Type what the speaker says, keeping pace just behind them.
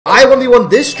I 1v1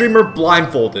 this streamer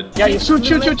blindfolded. Yeah, you shoot. What?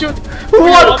 Did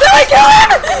I kill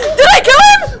him? Did I kill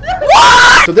him?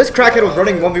 What? So this crackhead was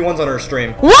running 1v1s on her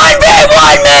stream.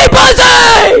 1v1 me,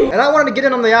 pussy! And I wanted to get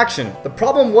in on the action. The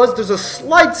problem was there's a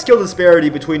slight skill disparity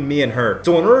between me and her.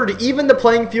 So in order to even the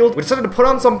playing field, we decided to put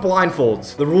on some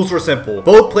blindfolds. The rules were simple.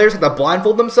 Both players have to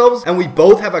blindfold themselves, and we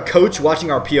both have a coach watching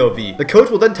our POV. The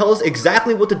coach will then tell us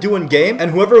exactly what to do in game,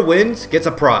 and whoever wins gets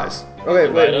a prize.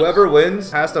 Okay, wait, whoever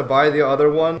wins has to buy the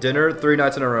other one dinner 3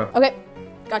 nights in a row. Okay,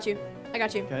 got you. I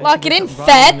got you. Okay, lock it in,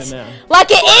 Fett! Lock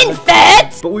it in,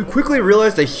 Fett! But we quickly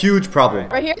realized a huge problem.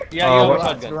 Right here? Yeah,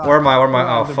 where am I?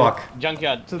 Oh, fuck.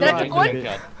 Junkyard.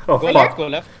 Junkyard. Oh, go fuck. Go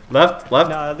left. Left?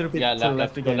 No, a little bit. Yeah,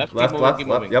 left. Go left.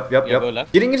 Left. Yep. Go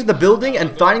left. Getting into the building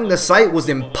and finding the site was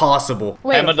impossible.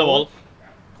 Wait. Hammer the wall.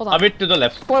 Hold on. A bit to the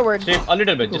left. Forward. Shape a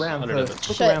little bit, just a little bit.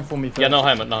 Look around for me first. Yeah, no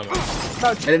hammer.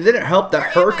 And it didn't help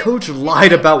that her coach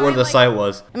lied about where the site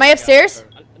was. Am I upstairs?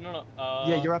 No.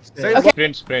 Yeah, you're upstairs.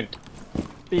 Okay. Sprint.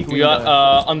 You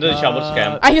are under the shower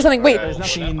scam. I hear something. Wait.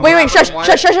 Wait. Shush.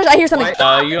 I hear something.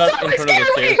 You are in front of the stairs.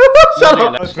 Shut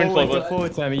up. Sprint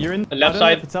forward. Sammy. You're in The left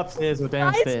side. If it's upstairs or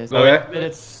downstairs. Okay. But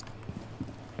it's.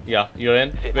 Yeah, you're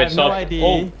in. Wait, have stop. no idea.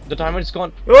 Oh, the timer is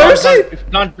gone. Where is he?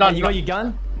 Plant. You got your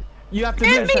gun? You have to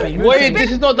move, Sammy. Wait,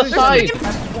 this is not the side.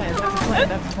 That's the plan.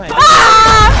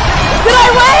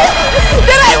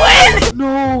 Did I win?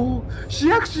 No,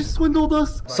 she actually swindled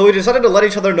us. So we decided to let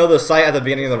each other know the site at the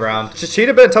beginning of the round. Just cheat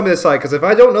a bit and tell me the site, because if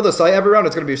I don't know the site every round,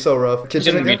 it's going to be so rough.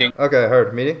 Kitchen meeting. Okay,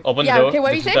 heard. Meeting? Open the Yeah, door. okay,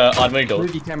 what do you This say? is the armory door.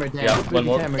 Move your camera down. Yeah, Move one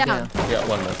your more. camera down. Yeah,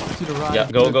 one more. To the right.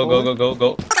 Yeah,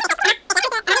 go.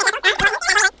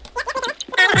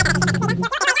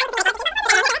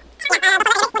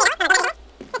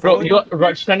 Bro, you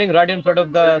are standing right in front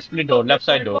of the split door, left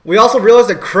side door. We also realized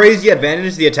the crazy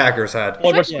advantage the attackers had.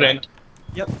 Forward sprint.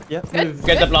 Yep. Good.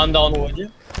 Get the plan down.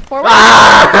 Forward.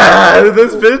 Ah!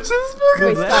 This bitch is Wait,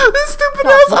 fucking. stop. This stupid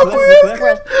Stop, ass stop,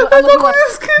 upwards. I'm looking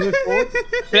left. Move forward.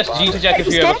 Press G to check if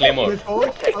you have a claymore. Move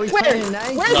forward. Oh, he's Where? playing in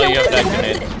nine. Where is No, you have it? flag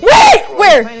grenade. Wait!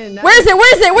 Where? Where is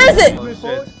it? Move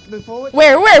forward. Move forward.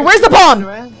 Where? Where's the Turn bomb?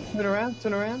 around.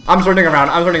 Turn around. I'm turning around.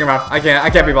 I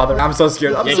can't be bothered. I'm so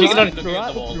scared. I'm Yeah, so she scared. cannot To the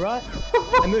right. the To the wall. right.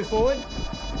 And move forward.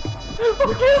 Turn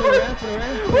around. To the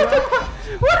right.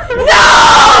 No!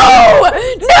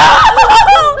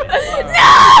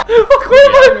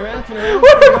 Turn around.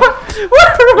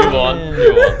 You won.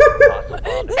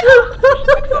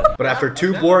 But after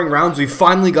 2 boring rounds, we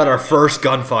finally got our first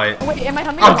gunfight. Wait, am I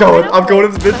humming? I'm going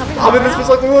in this bitch. I'm in this bitch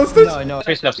like the monster. No.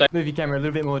 Face left side. Move your camera a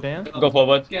little bit more down. Go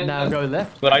forward. Now go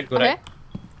left. Go right. Okay.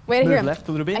 Wait, I hear Move him. left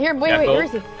a little bit. I hear him. Yeah, Wait, go. where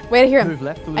is he? Wait, I hear him. Move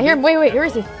left a little I hear him. bit. Wait, where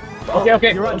is he?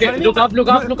 Okay. You're right in front of me. Look up.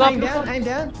 Aim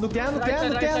down. Look down.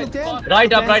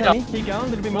 Right up. Keep going. A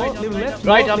little bit more. Little left.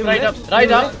 Right up. Little left.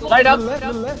 Right up.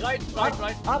 Little left.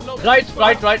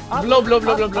 Right. Blow.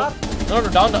 No,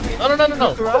 down. No.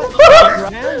 Right.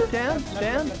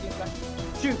 Down.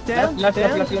 Shoot. Down. Left.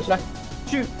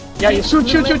 Shoot. Yeah, you shoot.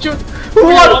 What?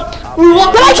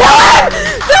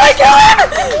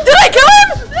 Did I kill him?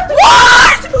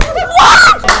 What?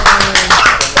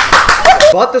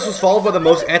 But this was followed by the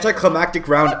most anticlimactic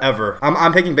round ever.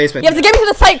 I'm picking basement. You have to get me to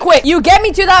the site quick. You get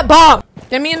me to that bomb.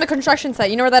 Get me in the construction site.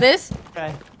 You know where that is? Okay.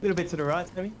 A little bit to the right,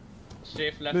 Sammy.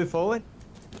 Safe left. Move forward.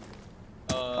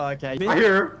 Okay. I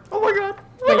hear her. Oh my god.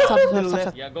 Wait,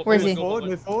 stop. Yeah, go Where is forward, he?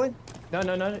 Move forward.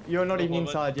 No. You're not even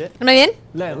inside yet. Am I in?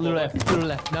 Little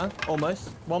left. No, almost.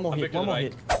 One more hit.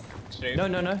 Straight. No.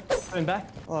 Going back.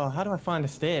 Oh, how do I find the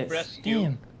stairs? Press Q.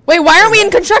 Damn. Wait, why aren't we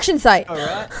in construction site?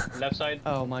 Alright. Left side.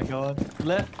 Oh my god.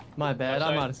 Left. My bad. Left I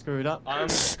side. might have screwed up.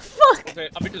 Fuck. Okay,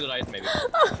 a bit to the right maybe.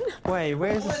 Wait,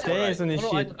 where's the stairs on this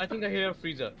shit? I think I hear a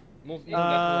freezer. Move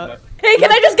left. Hey,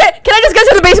 can I just get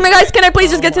to the basement, guys? Can I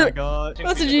please just get Oh to my the... god.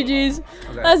 That's a GG's.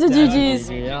 That's a GG's.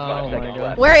 Oh my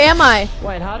god. Where am I?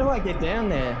 Wait, how do I get down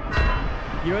there?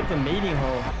 You're at the meeting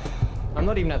hall. I'm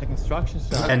not even at the construction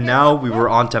site. And now we were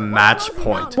on to match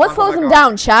point. What slows him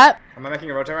down, chat? Am I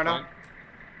making a rotate right now?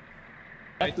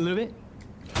 A little bit.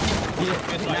 Hit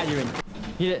it. Now you're in.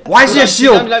 Hit it. Why is he a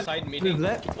shield? Move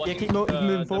left. Yeah, keep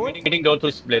moving forward. Meeting door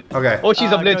to split. Okay. Oh,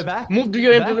 she's a Go blitz. back. Move to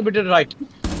your aim Back. a bit to the right.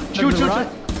 Shoot. right.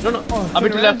 No. Oh, A bit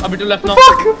to turn left. A bit to left now.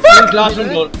 Fuck.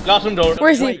 Classroom door. Where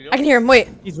is he? I can hear him. Wait.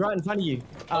 He's right in front of you.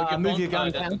 Move your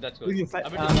gun down. That's good. Move your A bit to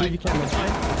the right. camera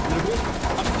down.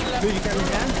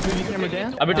 Move your camera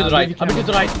down. A bit to the right. A bit to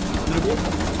the right.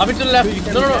 A bit to the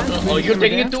left. No. Oh, you're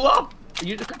taking it too up.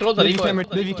 You control the recoil.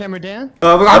 Move your camera down.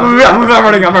 I'm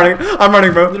running, bro. I'm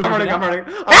running, bro.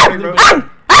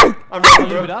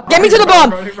 Get me to the bomb.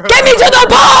 Get me to the A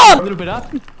bomb. little bit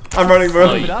up. I'm running,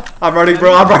 bro. Move it up. I'm running,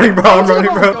 bro.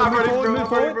 Move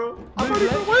forward.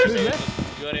 Move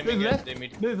left. You are Move aiming at left. the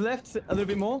mid. Move left a little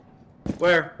bit more.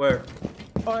 Where? Where?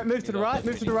 Alright, move to the right.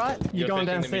 Move to the right. You're going facing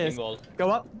the downstairs. meeting wall. Go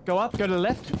up. Go up. Go to the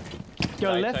left. Go to the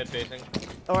Right left. side facing.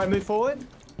 Alright, move forward.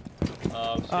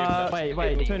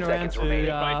 Wait. Turn around to.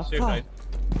 Right, straight right.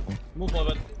 Move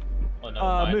forward. Oh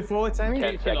no. Move forward, Sammy.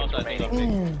 She lost, I think, already.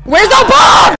 Where's the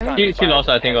bomb? She lost,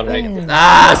 I think, already.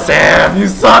 Ah, Sam, you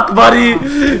suck, buddy.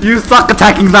 You suck.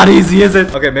 Attacking that easy, is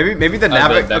it? Okay, maybe the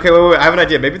navigator. Okay, wait. I have an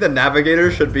idea. Maybe the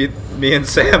navigator should be me and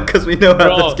Sam because we know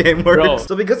how this game works.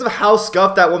 So because of how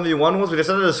scuffed that 1v1 was, we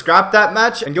decided to scrap that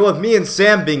match and go with me and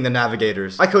Sam being the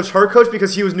navigators. I coached her coach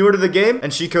because he was newer to the game,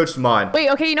 and she coached mine. Wait,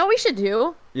 okay, you know what we should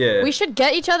do? Yeah. We should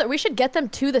get each other. We should get them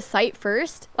to the site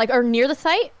first, like or near the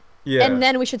site. Yeah. And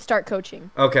then we should start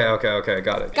coaching. Okay,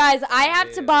 got it. Guys, I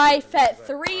have to buy Fett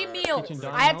 3 meals.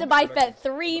 I have to buy Fett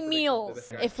 3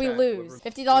 meals if we lose.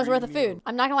 $50 worth of food.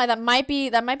 I'm not gonna lie, that might be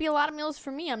a lot of meals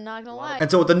for me. I'm not gonna lie. And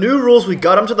so with the new rules, we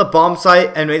got them to the bomb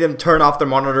site and made them turn off their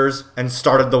monitors and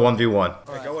started the 1v1.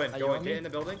 Okay, go in, get in the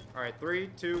building. All right,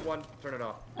 3, 2, 1, turn it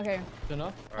off. Okay. Turn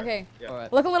off. Okay. Yeah.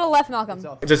 Look a little left, Malcolm.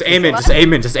 Just aim it, just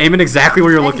aim it exactly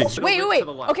where you're looking. Wait.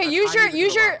 Okay, use your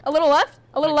a little left.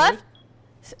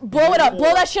 Blow it up.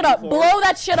 Blow that shit up. Blow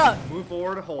that shit up. Move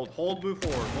forward. Hold. Move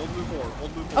forward.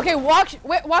 Okay, walk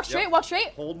straight. Walk straight.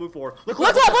 Hold. Move forward. Look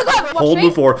left. Hold.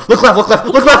 Move forward. Look left. Look left.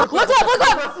 Go left.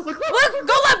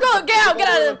 Go. Get out. Get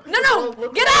out of there. No.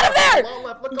 Get out of there.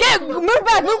 Move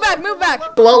back.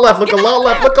 Look a lot left. Get a lot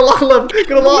left. Look a lot left.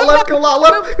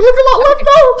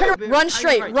 No. Run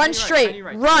straight.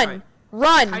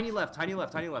 Run. Tiny left.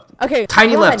 Okay.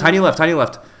 Tiny left.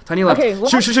 Okay,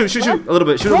 Shoot. A little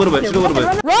bit. Run.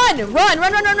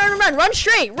 Run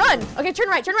straight. Run. Okay, turn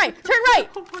right.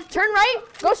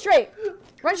 Go straight.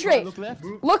 Run straight. Look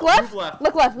left.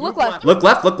 Run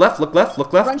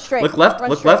straight. Look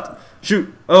left.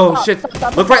 Shoot. Oh shit.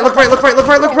 Look right. Look right.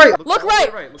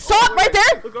 Stop right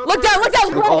there. Look down.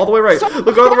 Look all the way right.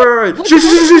 Look all the way right. Shoot.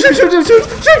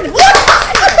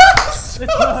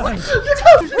 Run!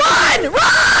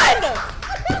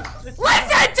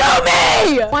 Listen to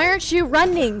me! Why aren't you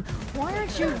running?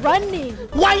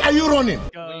 Why are you running?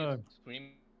 Scream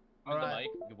with the mic,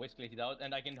 your voice clears it out,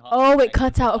 and I can. Oh, it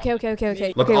cuts out.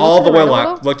 Okay. Look all the way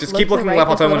left. Look, just keep looking left.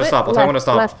 I'll tell you when to stop.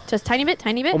 Left. Just tiny bit.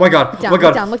 Oh my god. Look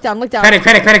down. Panic.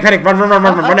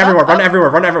 Run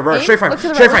everywhere. Straight right. Run.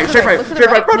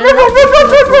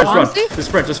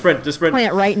 Just sprint.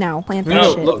 Plant it right now. Plant that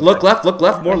No, shit. look left. More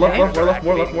left. Look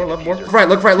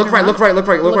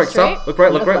right. Stop. Look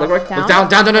right. Look down.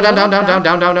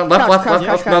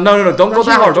 Left. No. Don't go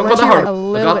that hard. Look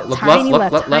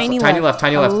left.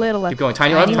 Tiny left. Keep going.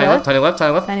 Tiny left.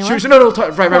 Shoot. No.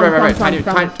 Right.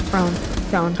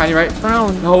 Tiny right.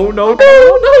 Prone. No. You're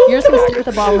just gonna stare at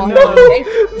the ball long No.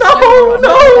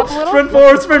 Sprint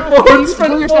forward.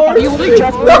 You literally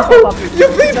just blew yourself up. You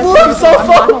blew yourself I'm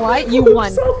not gonna lie, you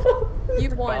won. You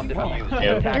won.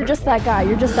 You're just that guy.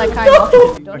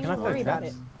 Don't even worry about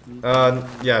it.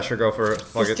 Yeah, sure, go for it.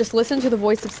 Just listen to the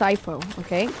voice of Sipho,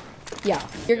 okay? Yeah,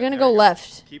 you're gonna go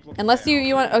left. Unless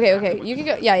you want. Okay. You can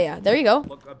go. Yeah. There you go.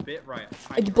 Look a bit right.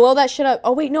 Blow that shit up.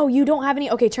 Oh wait, no, you don't have any.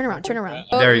 Okay, turn around.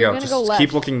 Oh, There you you're go. gonna Just left.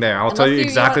 keep looking there. I'll tell you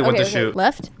exactly when to shoot.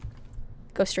 Left.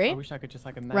 Go I straight. wish I could just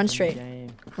like imagine Run the straight. game.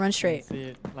 Run straight. See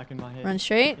it like in my head. Run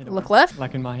straight. In a Look way. left.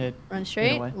 Like in my head. Run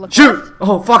straight. way. Look Shoot! left.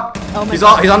 Oh fuck! Oh my He's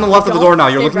God. on the left of the Don't door now.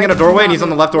 You're stay looking right at a there. doorway Do and he's not on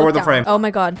the move. left door Look of the down. frame. Oh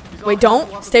my God. Wait,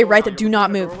 don't stay right there. Do not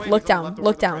move. Look down.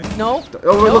 Look down. No.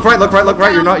 Oh, look right.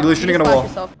 You're not. You're shooting at a wall.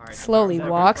 Slowly.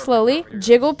 Walk slowly.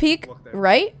 Jiggle peek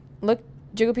right. Look.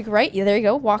 Jiggle peek right. Yeah, there you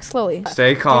go. Walk slowly.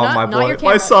 Stay calm, not- my not your boy.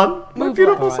 My camera. son. My Move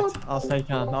beautiful left. son. I'll stay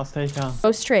calm.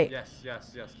 Go straight. Yes.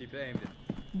 Keep it aimed in.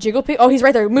 Jiggle peek. Oh, he's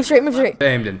right there. Move straight.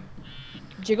 Aimed in.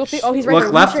 Jiggle peek. Oh, he's right there. Look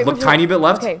Move left. straight, Look move tiny straight. bit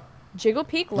left. Okay. Jiggle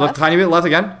peek Look left. tiny bit left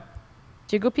again.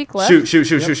 Jiggle peek left. Shoot.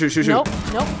 Nope.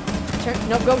 Turn.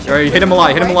 Nope. Go straight. Alright, hit him a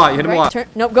lot. Turn.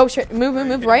 Nope. Go straight.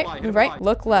 Move right.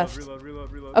 Look left.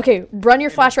 Okay. Run your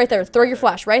flash right there. Throw your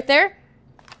flash right there.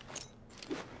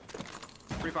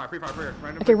 Pre-fire.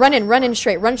 Okay. Run in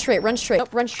straight. Nope. Run straight. Go.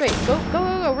 Run straight.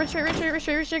 Run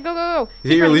straight. Go.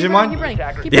 Is it your Legion mine? Keep running.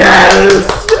 Yes!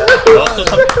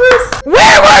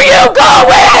 Where were you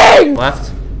going?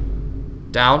 Left.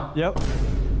 Down. Yep.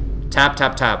 Tap.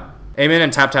 Aim in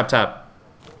and tap.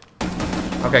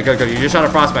 Okay, good. You just shot a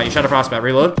frostbite.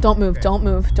 Reload. Don't move.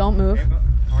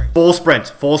 Full sprint.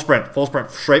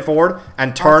 Straight forward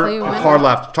and tell turn you when. hard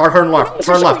left. Turn left.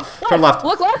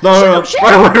 Look left. No.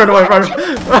 Run away.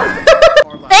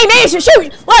 Aim,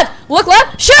 shoot! Left! Look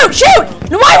left! Shoot!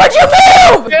 Why would you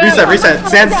move? Reset.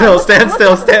 Stand still.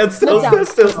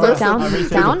 Look down.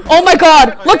 Oh my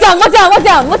god! Look down!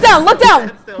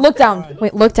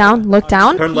 Wait, look down.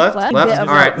 Turn left.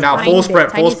 Alright, now full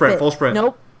sprint.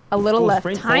 Nope. A little left.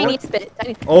 Tiny bit.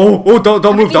 Oh,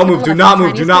 don't move. Do not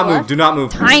move.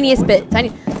 Tiniest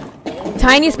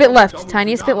bit left.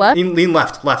 Lean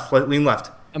left.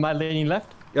 Am I leaning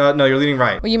left? No, you're leaning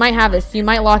right. Well, you might have this. You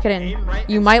might lock it in.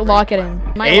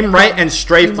 Aim right and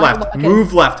strafe left.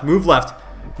 Move left. No.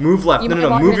 Move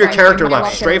your character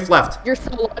left. Strafe left. You're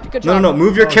so left. Good job. No.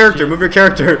 Move your character.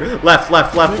 Left.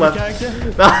 Fuck.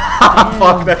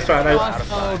 Next try. I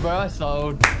sold, bro. I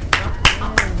sold.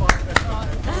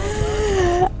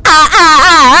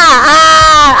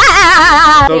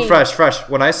 So fresh.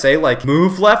 When I say like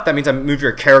move left, that means I move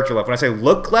your character left. When I say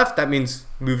look left, that means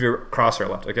move your crosshair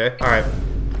left. Okay. All right.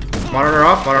 Monitor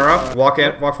off. Walk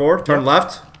forward. Turn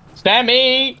left. Stand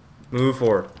me. Move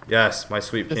forward. Yes, my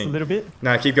sweet Just king. a little bit.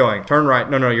 Now keep going. Turn right.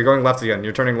 No, you're going left again.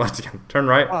 You're turning left again. Turn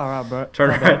right. Alright, bro. Turn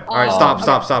right. All right. Stop.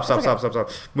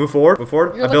 Move forward.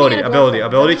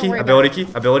 Ability key. Yep.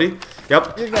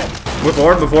 You're good. Move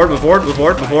forward. Plant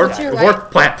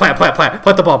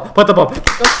the bomb.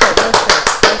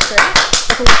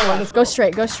 Go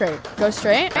straight.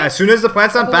 As soon as the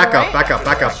plant's done, back up.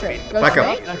 Look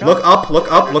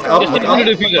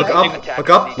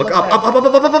up.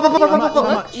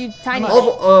 You tiny. A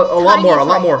lot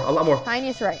more.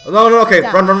 Tiniest right. No, okay.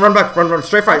 Run back. Run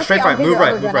straight right. Move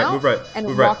right.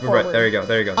 There you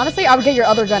go. Honestly, I would get your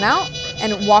other gun out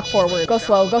and walk forward. Go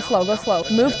slow.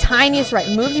 Move tiniest right.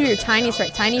 Move to your tiniest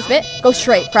right. Tiniest bit. Go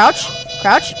straight. Crouch.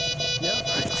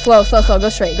 Slow. Go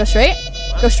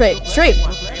straight.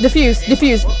 Diffuse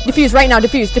right now.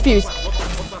 Diffuse.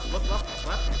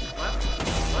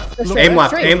 Aim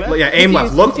left. Aim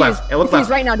left. Look left.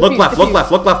 Right now. Look left.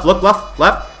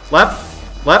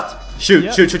 Left. Shoot.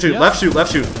 Left shoot.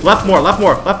 Left more.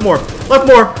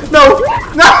 No.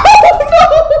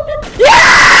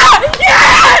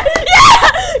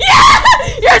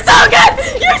 You're so good.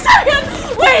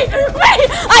 Wait.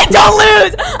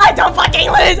 I don't fucking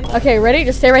lose. Okay, ready?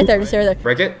 Just stay right there.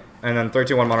 Break it. And then 3,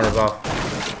 2, 1, monitors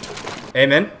off.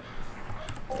 Aim in.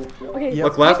 Okay.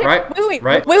 Look left, right. Wait.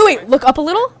 Look up a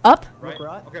little. Up. Right.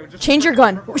 Okay, Change your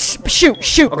gun. Shoot.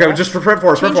 Okay, just sprint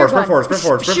forward. Shoot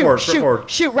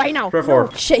right now. Sprint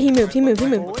forward. No. Shit, he moved.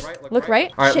 Look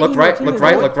right. All right, look right.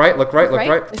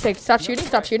 It's like, stop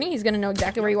shooting. He's gonna know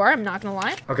exactly where you are. I'm not gonna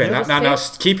lie. Okay, now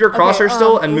keep your crosshair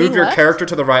still and move your left. character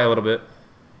to the right a little bit.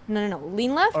 No.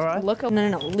 Lean left. Right. Look.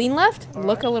 No. Lean left.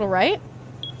 Look a little right.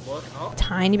 Look up.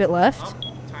 Tiny bit left.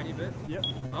 Tiny bit. Yep.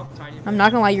 Up. Tiny bit. I'm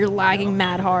not gonna lie, you're lagging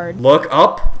mad hard. Look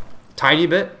up. Tiny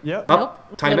bit. Yep. Up. Nope.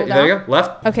 Tiny bit. Little There you go.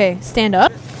 Left. Okay, stand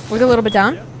up. Look a little bit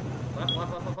down. Left.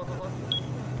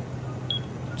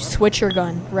 Switch your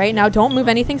gun. Right now, don't move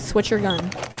anything. Switch your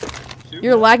gun.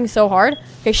 You're lagging so hard.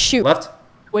 Okay, shoot. Left.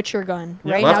 Switch your gun.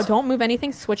 Yeah. Right Left. now, don't move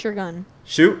anything. Switch your gun.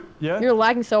 Shoot. Yeah. You're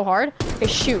lagging so hard. Okay,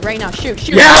 shoot. Right now, shoot.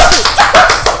 Yes!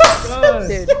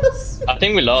 Dude. I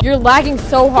think we lost. You're lagging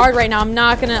so hard right now. I'm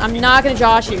not gonna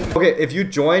josh you. Okay, if you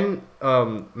join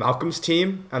Malcolm's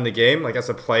team on the game, like as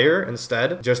a player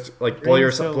instead, just like blow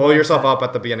yourself up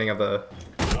at the beginning of the.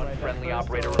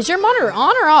 Is your monitor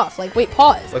on or off? Like, wait,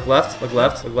 pause. Look left. Move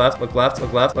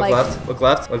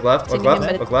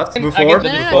forward.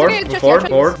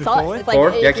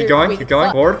 Forward. Yeah, keep going.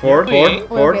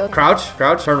 Forward. Crouch.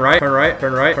 Turn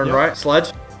right.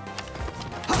 Sledge.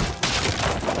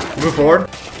 Move forward.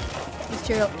 He's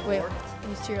to your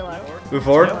left. Move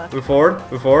forward.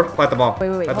 Plant the bomb.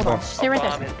 Wait. Plant the Hold on. bomb. Stay right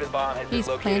there. He's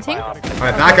planting. All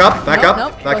right, back up. Back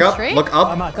Nope, up. go straight. Look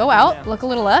up. Go out. Look a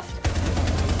little left.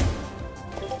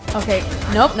 Okay.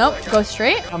 Nope. Go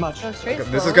straight. How much? Go straight.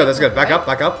 This is slowly. good. Back up.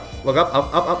 Look up.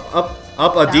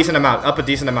 Up a Down. decent amount.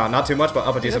 Not too much, but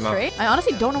up a decent Go amount. straight. I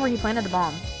honestly don't know where he planted the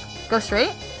bomb. Go straight.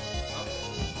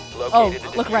 Oh,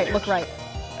 look right.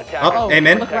 Up. Oh, Aim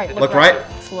in. Look right.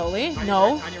 Slowly.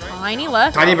 No. Tiny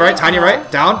left. Tiny right.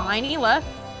 Down. Tiny left.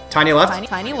 Tiny left.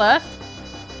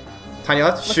 Tiny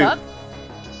left. Shoot.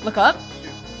 Look up.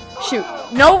 Shoot.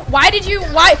 No. Why?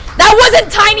 That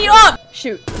wasn't tiny up.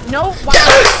 Shoot. No. Why?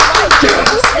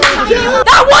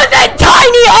 That wasn't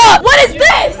tiny up. What is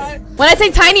this? When I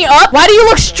say tiny up, why do you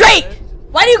look straight?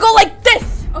 Why do you go like this?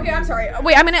 Okay, I'm sorry.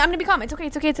 Wait, I'm gonna be calm. It's okay.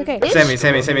 Sammy. You're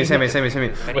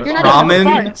not Ramen.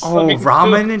 even Oh,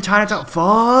 ramen in Chinatown.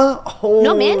 Pho. Oh.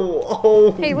 No, man.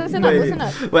 Oh. Hey, listen up.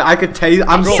 Wait, I could tell you.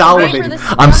 I'm can't wait for salivating. this-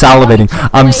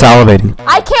 I'm salivating.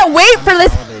 I can't wait for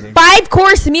this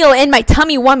 5-course meal in my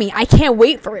tummy wummy. I can't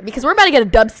wait for it because we're about to get a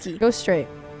dubski. Go straight.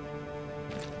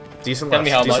 Decent Tell left.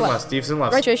 me how Decent much. left. Decent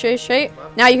left. Right, straight.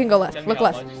 Now you can go left. Look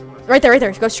left. Right there.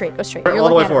 Go straight. You're All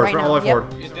the way looking at it forward. right All the way now.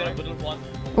 forward. Is there a wooden one?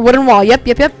 Wooden wall. Yep.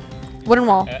 Wooden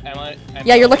wall. Am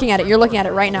Yeah, you're looking at it. You're looking at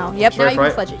it right now. Yep. Straight Now you right.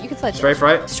 can sledge it. You can sledge Straight it.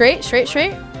 right. Straight.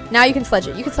 Now you can sledge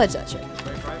it. You can sledge that shit.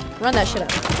 Run that shit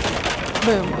up.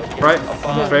 Boom. Right.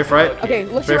 Straight right. Okay,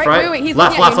 look to Straight right. right. Wait, he's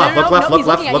Left, looking left, at you. left. No, Look left, no, look he's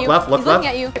left, looking at look you. left, look He's looking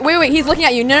left. at you. Wait, he's looking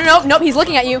at you. No, he's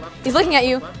looking at you. He's looking at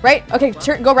you. Right? Okay,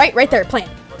 go right there. Plant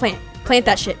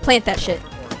that shit. Sprint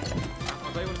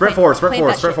forward. Plant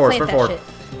that shit.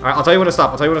 Alright, I'll tell you when to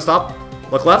stop.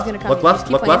 Look left. He's gonna come Look in. left. Just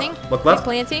keep Look left. planting. Look Keep left.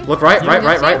 planting. Look right. Coming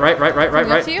up to you. Right.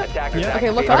 Coming up to you. Yeah. Okay,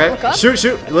 look Okay. up. Shoot.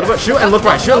 A little bit. Shoot and look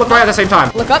right. Shoot and look right at the same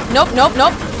time. Look up. Nope.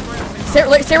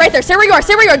 Stay right there. Stay where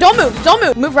you are. Don't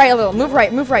move. Move right a little. Move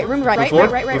right. Right. Move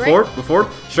forward.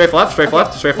 Straight left.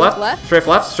 Left. Straight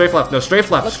left. No, straight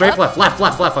left. Left.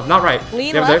 Not right.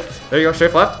 Lean Yeah, left. There you go.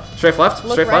 Straight left.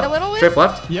 Look right a little bit. Straight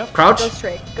left. Yep. Crouch.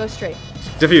 Go straight.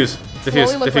 Diffuse.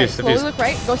 Slowly look right. Slowly look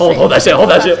right. Go Hold straight. that shit. Hold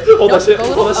that shit. Go a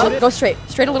little up. Go straight.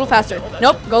 Straight a little faster.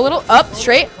 Nope. Go a little up.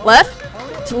 Straight. Left.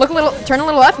 Look a little. Turn a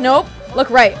little left. Nope. Look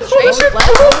right. Straight. Left. Look a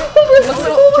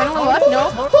little. Turn a little left.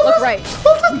 Nope. Look right.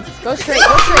 Go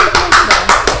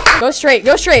straight.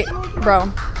 Go straight, bro.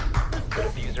 When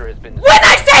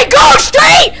I say go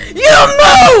straight, you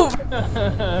move.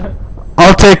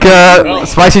 I'll take a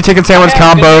spicy chicken sandwich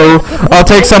combo. I'll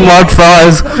take some large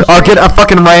fries. I'll get a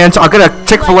fucking ranch. I'll get a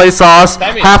Chick-fil-A sauce,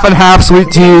 half and half sweet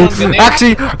tea.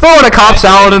 Actually, throw in a Cobb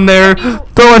salad in there.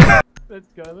 Throw in. Let's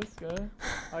go.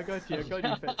 I got you,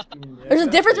 Fett. There's a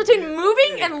difference between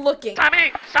moving and looking.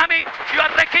 Sammy, you are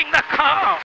wrecking the car!